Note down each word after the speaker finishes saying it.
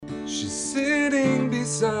She's sitting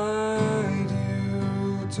beside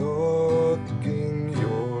you, talking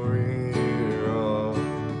your ear off.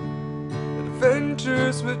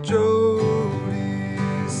 Adventures with Jody,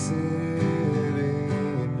 sitting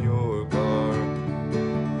in your car.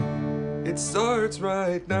 It starts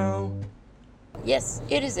right now. Yes,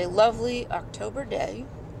 it is a lovely October day.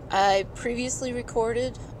 I previously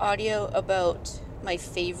recorded audio about my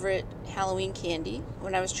favorite Halloween candy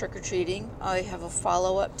when I was trick-or-treating. I have a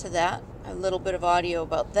follow-up to that, a little bit of audio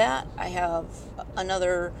about that. I have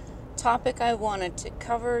another topic I wanted to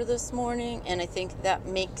cover this morning, and I think that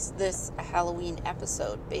makes this a Halloween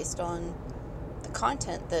episode based on the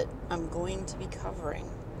content that I'm going to be covering.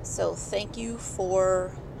 So thank you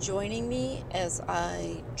for joining me as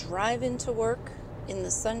I drive into work in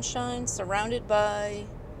the sunshine, surrounded by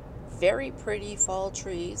very pretty fall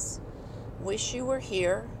trees. Wish you were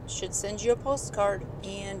here. Should send you a postcard,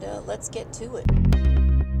 and let's get to it.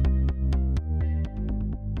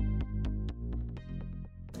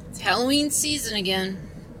 It's Halloween season again,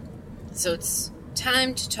 so it's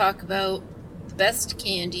time to talk about the best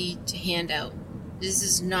candy to hand out. This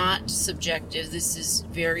is not subjective. This is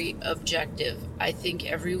very objective. I think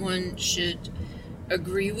everyone should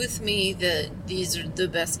agree with me that these are the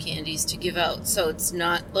best candies to give out. So it's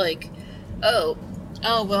not like, oh,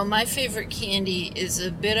 well, my favorite candy is a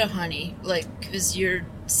bit of honey, like, because you're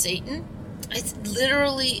Satan. It's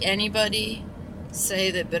literally anybody say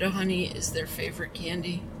that bit of honey is their favorite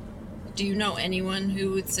candy. Do you know anyone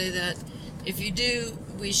who would say that? If you do,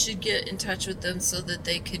 we should get in touch with them so that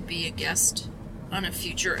they could be a guest on a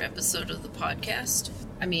future episode of the podcast.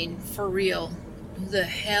 I mean, for real, who the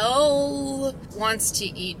hell wants to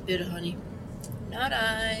eat bit of honey? Not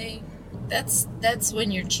I. That's when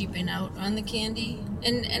you're cheaping out on the candy.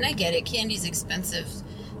 And I get it, candy's expensive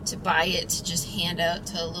to buy it, to just hand out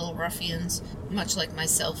to little ruffians, much like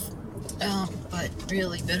myself. But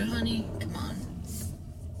really, bit of honey? Come on.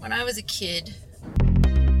 When I was a kid,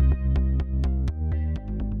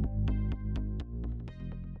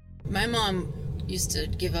 my mom used to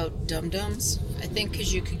give out Dum-Dums, I think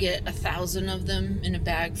because you could get 1,000 of them in a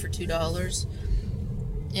bag for $2.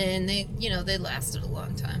 And they lasted a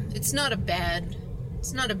long time. It's not a bad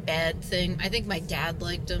thing. I think my dad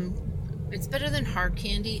liked them. It's better than hard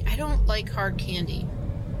candy. I don't like hard candy.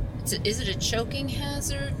 Is it a choking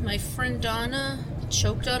hazard? My friend Donna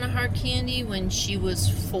choked on a hard candy when she was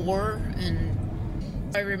 4, and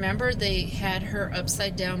I remember they had her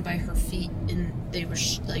upside down by her feet, and they were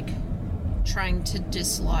trying to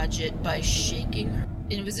dislodge it by shaking her.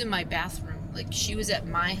 And it was in my bathroom. Like, she was at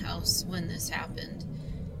my house when this happened.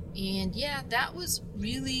 And yeah, that was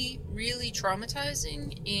really, really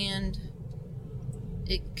traumatizing, and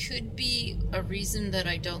it could be a reason that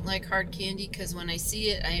I don't like hard candy, because when I see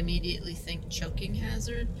it, I immediately think choking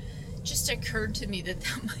hazard. It just occurred to me that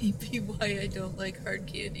might be why I don't like hard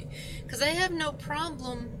candy, because I have no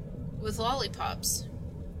problem with lollipops.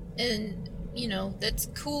 And, that's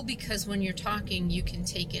cool, because when you're talking, you can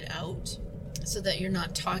take it out so that you're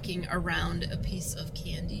not talking around a piece of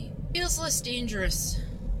candy. It feels less dangerous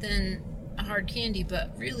than a hard candy,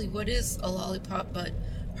 but really, what is a lollipop but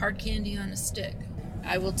hard candy on a stick?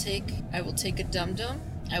 I will take a Dum-Dum.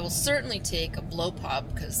 I will certainly take a Blow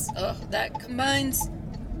Pop, because that combines.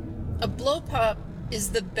 A Blow Pop is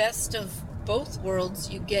the best of both worlds.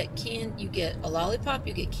 You get a lollipop,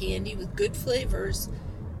 you get candy with good flavors,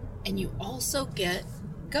 and you also get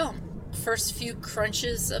gum. First few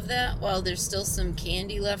crunches of that, while there's still some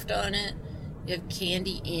candy left on it, you have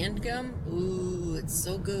candy and gum. Ooh, it's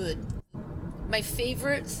so good. My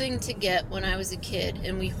favorite thing to get when I was a kid,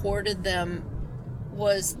 and we hoarded them,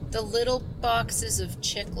 was the little boxes of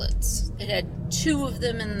Chiclets. It had 2 of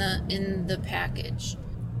them in the package.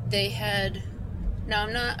 They had,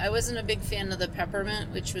 I wasn't a big fan of the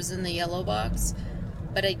peppermint, which was in the yellow box,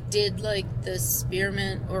 but I did like the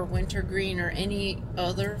spearmint or wintergreen or any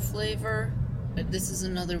other flavor. But this is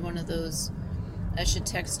another one of those. I should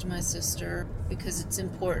text my sister because it's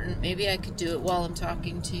important. Maybe I could do it while I'm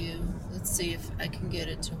talking to you. Let's see if I can get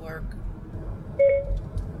it to work.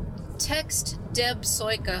 Text Deb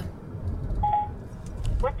Soika.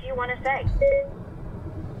 What do you want to say?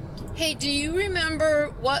 Hey, do you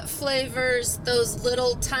remember what flavors those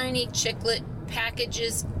little tiny chiclet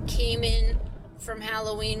packages came in from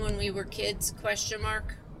Halloween when we were kids? ?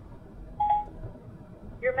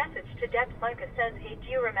 Your message to Deb Soika says, hey, do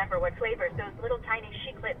you remember what flavors those little tiny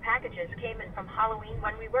chiclet packages came in from Halloween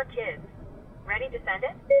when we were kids? Ready to send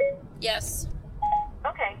it? Yes.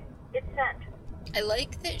 Okay, it's sent. I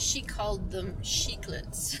like that she called them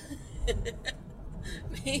chiclets.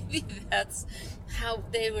 Maybe that's how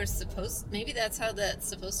they were supposed. Maybe that's how that's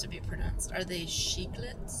supposed to be pronounced. Are they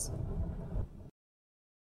chiclets?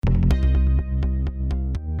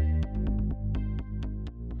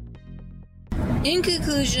 In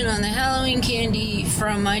conclusion, on the Halloween candy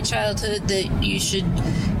from my childhood that you should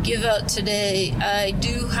give out today, I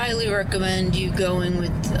do highly recommend you going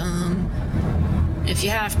with, if you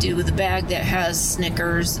have to, with a bag that has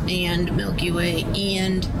Snickers and Milky Way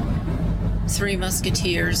and Three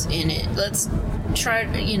Musketeers in it. Let's try,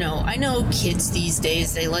 I know kids these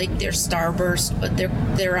days, they like their Starburst, but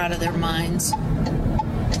they're out of their minds.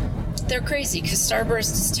 They're crazy because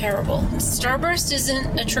Starburst is terrible. Starburst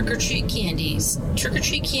isn't a trick-or-treat candy.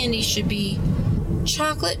 Trick-or-treat candy should be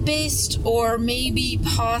chocolate-based or maybe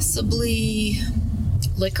possibly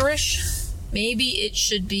licorice. Maybe it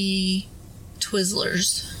should be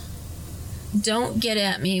Twizzlers. Don't get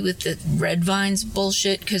at me with the Red Vines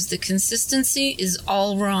bullshit because the consistency is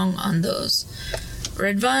all wrong on those.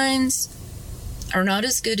 Red Vines are not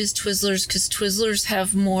as good as Twizzlers because Twizzlers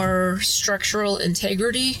have more structural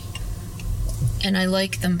integrity, and I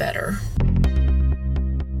like them better.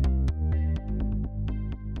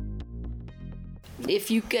 If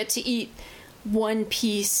you get to eat one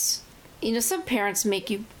piece, some parents make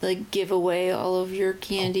you give away all of your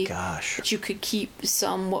candy. Oh, gosh. But you could keep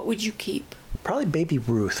some. What would you keep? Probably Baby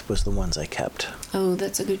Ruth was the ones I kept. Oh,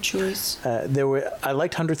 that's a good choice. I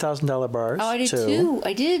liked $100,000 bars. Oh, I did too.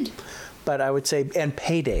 I did. But I would say, and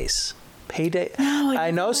Paydays. No, I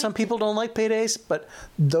know some people don't like Paydays, but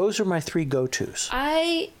those are my three go-tos.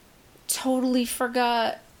 I totally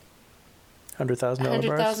forgot $100,000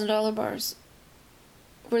 bars? $100,000 bars.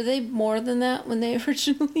 Were they more than that when they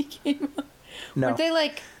originally came out? No. Weren't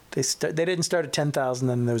they They didn't start at 10,000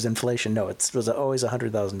 and there was inflation. No, it was always a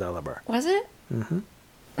 $100,000 bar. Was it? Mm-hmm.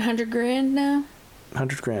 $100,000 now?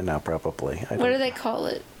 $100,000 now, probably. What do they call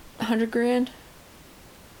it? $100,000?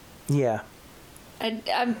 Yeah.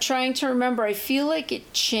 I'm trying to remember. I feel like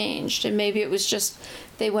it changed, and maybe it was just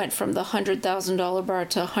they went from the $100,000 bar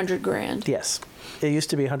to $100,000. Yes, it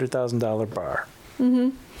used to be a $100,000 bar.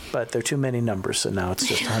 Mm-hmm. But there are too many numbers, so now it's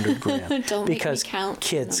just $100,000. Don't because make me count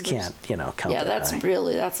kids numbers. can't, count. Yeah, that's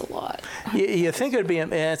a lot. You think it would be?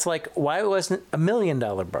 It's like, why wasn't it $1 million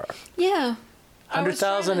bar? Yeah,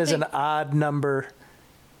 100,000 is an odd number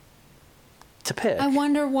to pick. I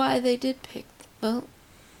wonder why they did pick. Well,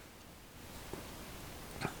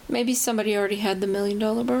 maybe somebody already had the $1 million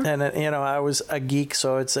bar. And I was a geek,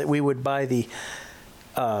 so we would buy the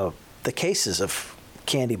cases of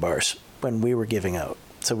candy bars when we were giving out.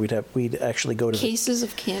 So we'd actually go to cases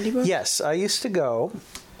of candy bars. Yes, I used to go,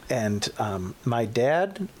 and my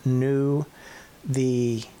dad knew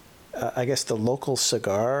the local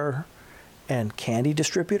cigar and candy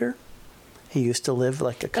distributor. He used to live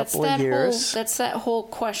a couple of years. That's that whole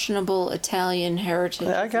questionable Italian heritage.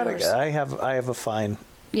 I have a fine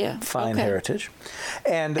heritage,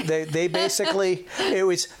 and they basically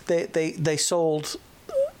they sold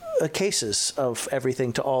cases of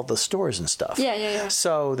everything to all the stores and stuff. Yeah.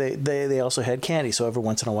 So they also had candy. So every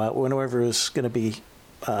once in a while, whenever it was going to be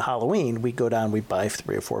Halloween, we'd go down, we'd buy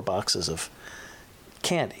 3 or 4 boxes of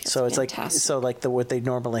candy. That's so it's fantastic. what they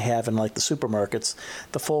normally have in the supermarkets,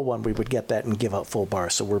 the full one, we would get that and give out full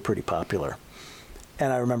bars. So we're pretty popular.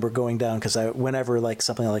 And I remember going down because whenever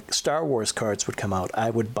something like Star Wars cards would come out,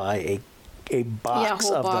 I would buy a box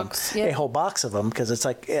of them, a whole box of them, because it's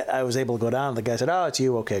I was able to go down and the guy said, "Oh, it's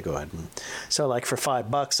you. Okay, go ahead." And so for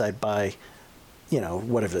 $5, I'd buy,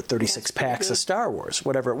 36 packs of Star Wars,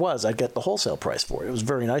 whatever it was. I'd get the wholesale price for it. It was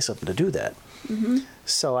very nice of them to do that. Mm-hmm.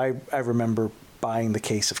 So I remember buying the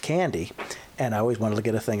case of candy, and I always wanted to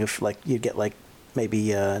get a thing of you'd get maybe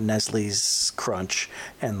Nestle's Crunch,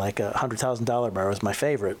 and a $100,000 bar was my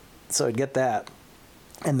favorite. So I'd get that.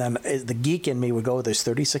 And then the geek in me would go, there's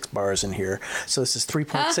 36 bars in here, so this is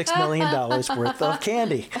 $3.6 million worth of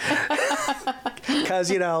candy.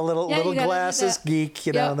 Because, little glasses, geek,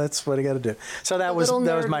 that's what I got to do. So that was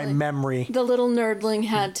my memory. The little nerdling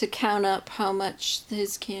had to count up how much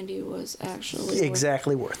his candy was actually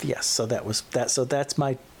exactly worth. Yes, so that was that. So that's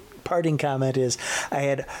my parting comment is I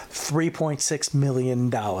had $3.6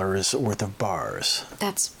 million worth of bars.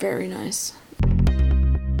 That's very nice.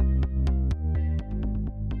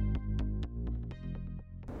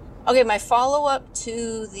 Okay, my follow-up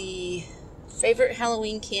to the favorite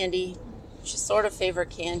Halloween candy, which is sort of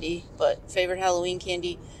favorite candy, but favorite Halloween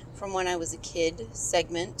candy from when I was a kid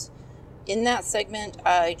segment. In that segment,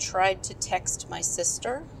 I tried to text my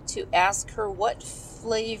sister to ask her what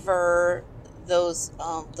flavor those,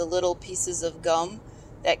 the little pieces of gum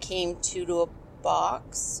that came to a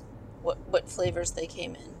box, what flavors they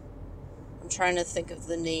came in. I'm trying to think of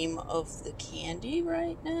the name of the candy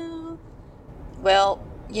right now. Well,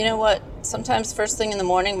 you know what? Sometimes first thing in the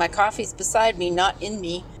morning, my coffee's beside me, not in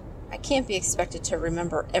me. I can't be expected to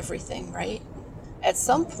remember everything, right? At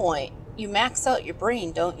some point, you max out your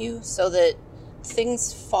brain, don't you? So that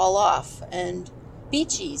things fall off. And Bee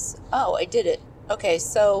Gees. Oh, I did it. Okay,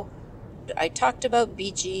 so I talked about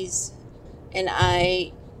Bee Gees, and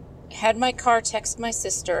I had my car text my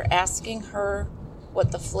sister asking her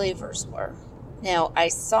what the flavors were. Now, I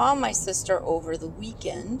saw my sister over the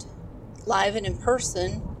weekend, live and in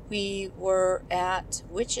person. We were at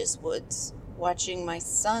Witches Woods watching my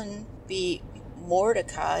son be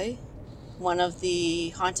Mordecai, one of the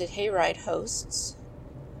Haunted Hayride hosts.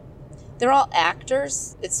 They're all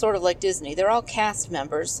actors. It's sort of like Disney. They're all cast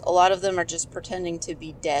members. A lot of them are just pretending to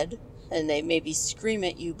be dead, and they maybe scream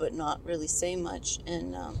at you but not really say much.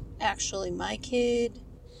 And actually, my kid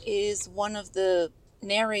is one of the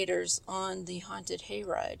narrators on the Haunted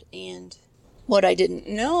Hayride. And what I didn't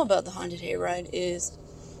know about the Haunted Hayride is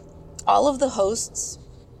all of the hosts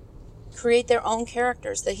create their own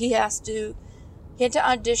characters. That he had to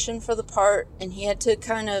audition for the part, and he had to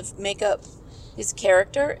kind of make up his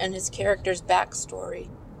character and his character's backstory.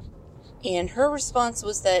 And her response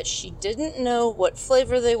was that she didn't know what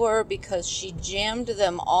flavor they were because she jammed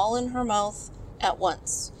them all in her mouth at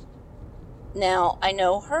once. Now, I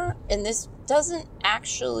know her, and this doesn't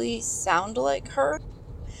actually sound like her.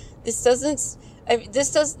 That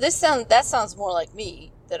sounds more like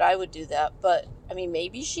me, that I would do that. But, I mean,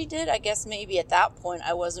 maybe she did. I guess maybe at that point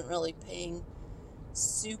I wasn't really paying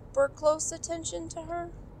super close attention to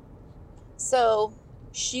her. So,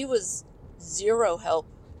 she was zero help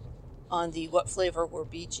on the what flavor were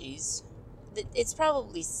Bee Gees. It's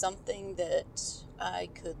probably something that I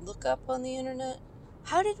could look up on the internet.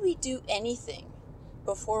 How did we do anything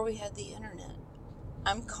before we had the internet?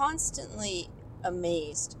 I'm constantly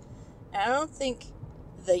amazed. And I don't think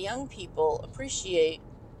the young people appreciate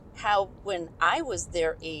how when I was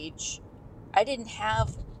their age, I didn't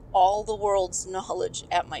have all the world's knowledge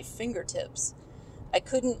at my fingertips. I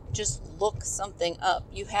couldn't just look something up.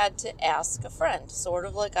 You had to ask a friend, sort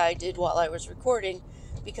of like I did while I was recording,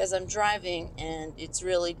 because I'm driving and it's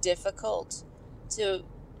really difficult to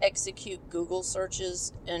execute Google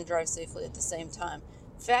searches and drive safely at the same time.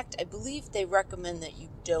 In fact, I believe they recommend that you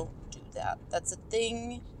don't do that. That's a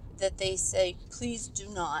thing that they say, please do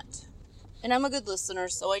not. And I'm a good listener,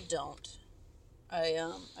 so I don't.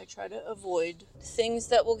 I try to avoid things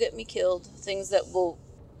that will get me killed, things that will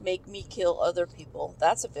make me kill other people.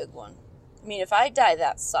 That's a big one. I mean, if I die,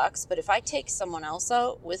 that sucks, but if I take someone else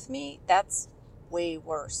out with me, that's way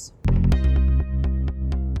worse.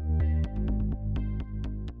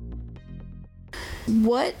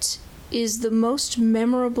 What is the most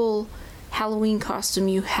memorable Halloween costume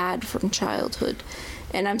you had from childhood?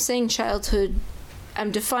 And I'm saying childhood,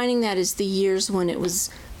 I'm defining that as the years when it was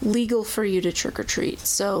legal for you to trick or treat.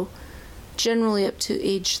 So generally up to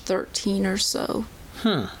age 13 or so.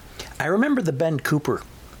 I remember the Ben Cooper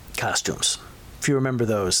costumes. If you remember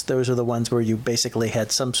those are the ones where you basically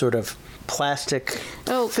had some sort of plastic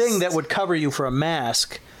thing that would cover you for a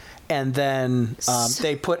mask, and then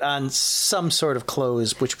they put on some sort of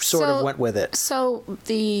clothes which sort of went with it. So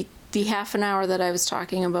the half an hour that I was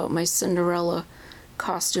talking about, my Cinderella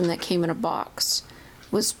costume that came in a box,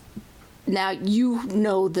 was... Now, you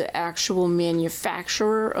know the actual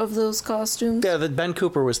manufacturer of those costumes? Yeah, Ben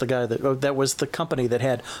Cooper was the guy that was the company that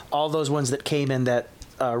had all those ones that came in that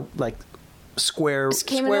like squarish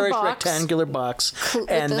rectangular box,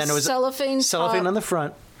 and then it was cellophane on the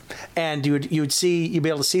front, and you'd be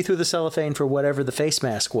able to see through the cellophane for whatever the face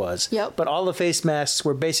mask was. Yep. But all the face masks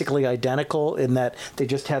were basically identical in that they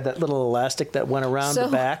just had that little elastic that went around the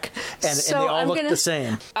back, and they all looked the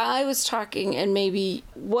same. I was talking, and maybe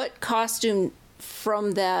what costume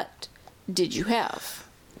from that did you have?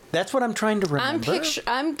 That's what I'm trying to remember.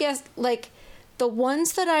 I'm guessing, like, the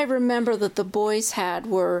ones that I remember that the boys had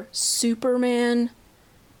were Superman,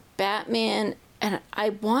 Batman, and I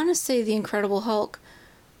want to say the Incredible Hulk.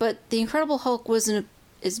 But the Incredible Hulk wasn't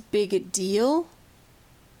as big a deal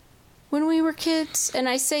when we were kids. And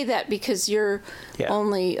I say that because you're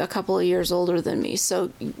only a couple of years older than me.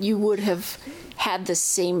 So you would have had the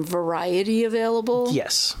same variety available.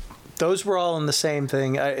 Yes. Those were all in the same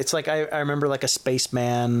thing. It's like I remember like a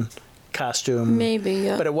spaceman costume. Maybe,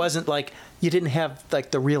 yeah. But it wasn't like you didn't have like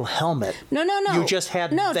the real helmet. No. You just had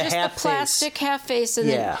the half face. No, just the plastic half face. And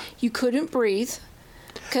then you couldn't breathe.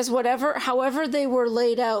 Because however they were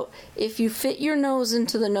laid out, if you fit your nose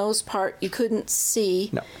into the nose part, you couldn't see.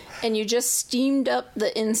 No. And you just steamed up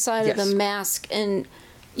the inside of the mask. And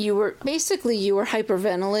you were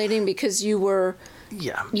hyperventilating because you were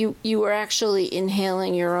you were actually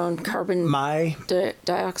inhaling your own carbon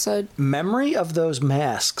dioxide. Memory of those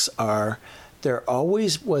masks are there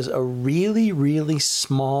always was a really, really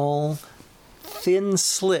small, thin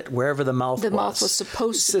slit wherever the mouth was. The mouth was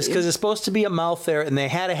supposed to be. Because it's supposed to be a mouth there, and they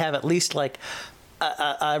had to have at least like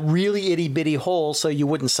a really itty bitty hole so you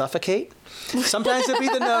wouldn't suffocate. Sometimes it'd be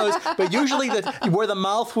the nose, but usually where the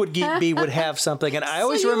mouth would be would have something. And I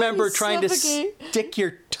always remember trying to stick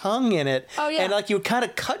your tongue in it, and like you would kind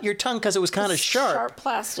of cut your tongue because it was kind of sharp. Sharp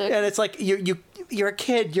plastic. And it's like you're a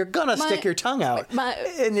kid, you're gonna stick your tongue out,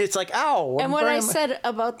 and it's like ow. And what I said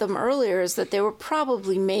about them earlier is that they were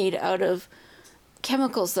probably made out of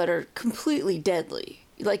chemicals that are completely deadly.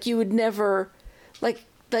 Like you would never, like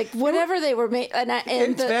whatever they were made,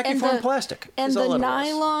 it's vacuum plastic. And the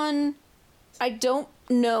nylon, I don't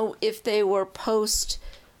know if they were post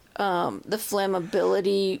the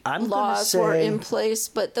flammability laws were in place,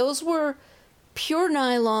 but those were pure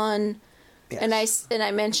nylon. Yes. And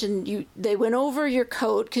I mentioned they went over your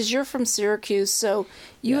coat because you're from Syracuse, so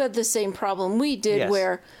you had the same problem we did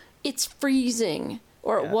where it's freezing.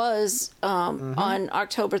 Or it was on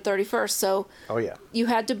October 31st. So you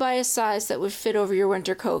had to buy a size that would fit over your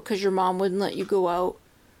winter coat because your mom wouldn't let you go out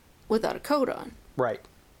without a coat on. Right.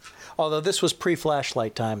 Although this was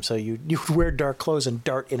pre-flashlight time, so you would wear dark clothes and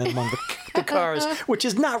dart in among the cars, which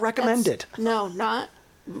is not recommended. Not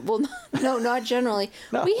generally.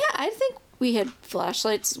 No. I think we had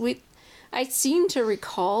flashlights. I seem to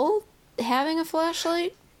recall having a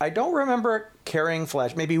flashlight. I don't remember carrying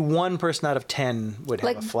flash. Maybe one person out of 10 would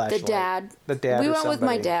have a flashlight. The dad. We went with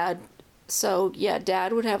my dad. So, yeah,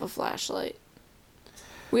 Dad would have a flashlight.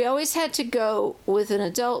 We always had to go with an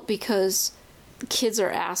adult because kids are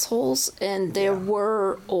assholes, and there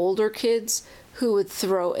were older kids who would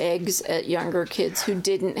throw eggs at younger kids who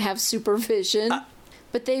didn't have supervision.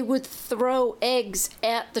 But they would throw eggs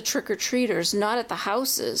at the trick-or-treaters, not at the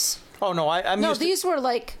houses. Oh, no, these were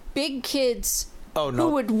like big kids... Oh, no.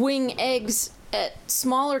 Who would wing eggs at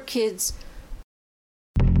smaller kids.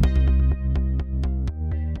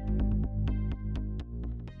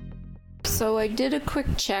 So I did a quick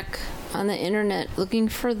check on the internet looking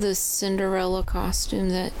for the Cinderella costume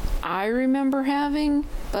that I remember having,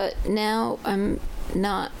 but now I'm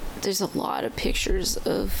not. There's a lot of pictures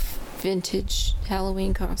of vintage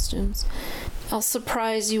Halloween costumes. I'll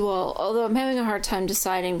surprise you all, although I'm having a hard time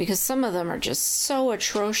deciding because some of them are just so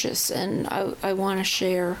atrocious, and I want to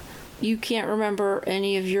share. You can't remember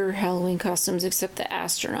any of your Halloween costumes except the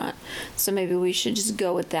astronaut, so maybe we should just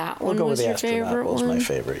go with that one. We'll go with the astronaut. Favorite was one? My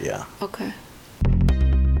favorite, yeah. Okay.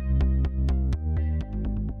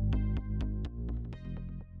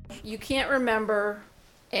 You can't remember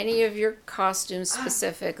any of your costumes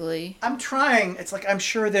specifically. I'm trying. It's like I'm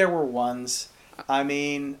sure there were ones. I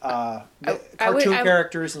mean, cartoon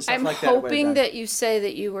characters and stuff like that. I'm hoping that you say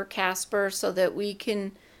that you were Casper so that we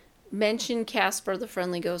can mention Casper the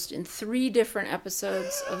Friendly Ghost in 3 different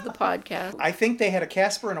episodes of the podcast. I think they had a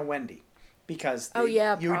Casper and a Wendy because you'd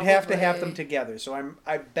have to have them together. So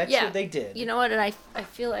I bet you they did. You know what? And I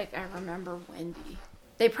feel like I remember Wendy.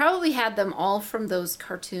 They probably had them all from those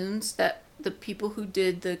cartoons that the people who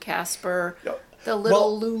did the Casper... The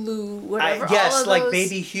little Lulu, whatever. Yes, all of like those.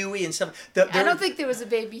 Baby Huey and stuff. I don't think there was a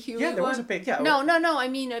Baby Huey one. Yeah, there was a Baby... Yeah. No. I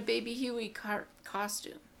mean a Baby Huey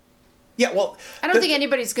costume. Yeah, well... I don't think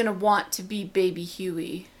anybody's going to want to be Baby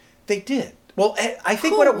Huey. They did. Well, I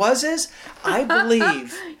think what it was is, I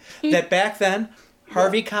believe that back then,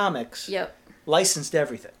 Harvey Comics licensed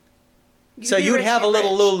everything. So you'd have a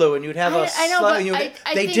little Lulu and you'd have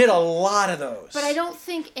they did a lot of those. But I don't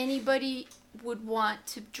think anybody... would want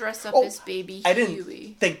to dress up as Baby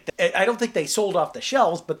Huey. I don't think they sold off the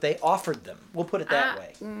shelves, but they offered them. We'll put it that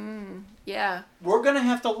way. Yeah. We're going to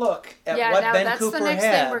have to look at what Ben Cooper had. That's the next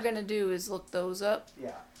thing we're going to do is look those up.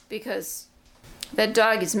 Yeah. Because that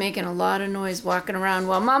dog is making a lot of noise walking around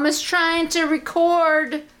while Mama's trying to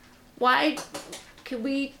record. Why? Can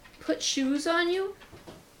we put shoes on you?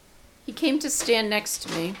 He came to stand next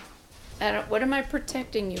to me. What am I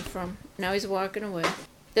protecting you from? Now he's walking away.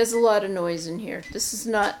 There's a lot of noise in here. This is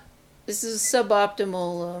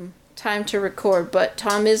suboptimal time to record, but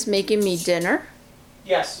Tom is making me dinner.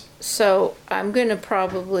 Yes. So I'm going to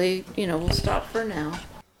probably, we'll stop for now.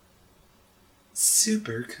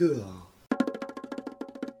 Super cool.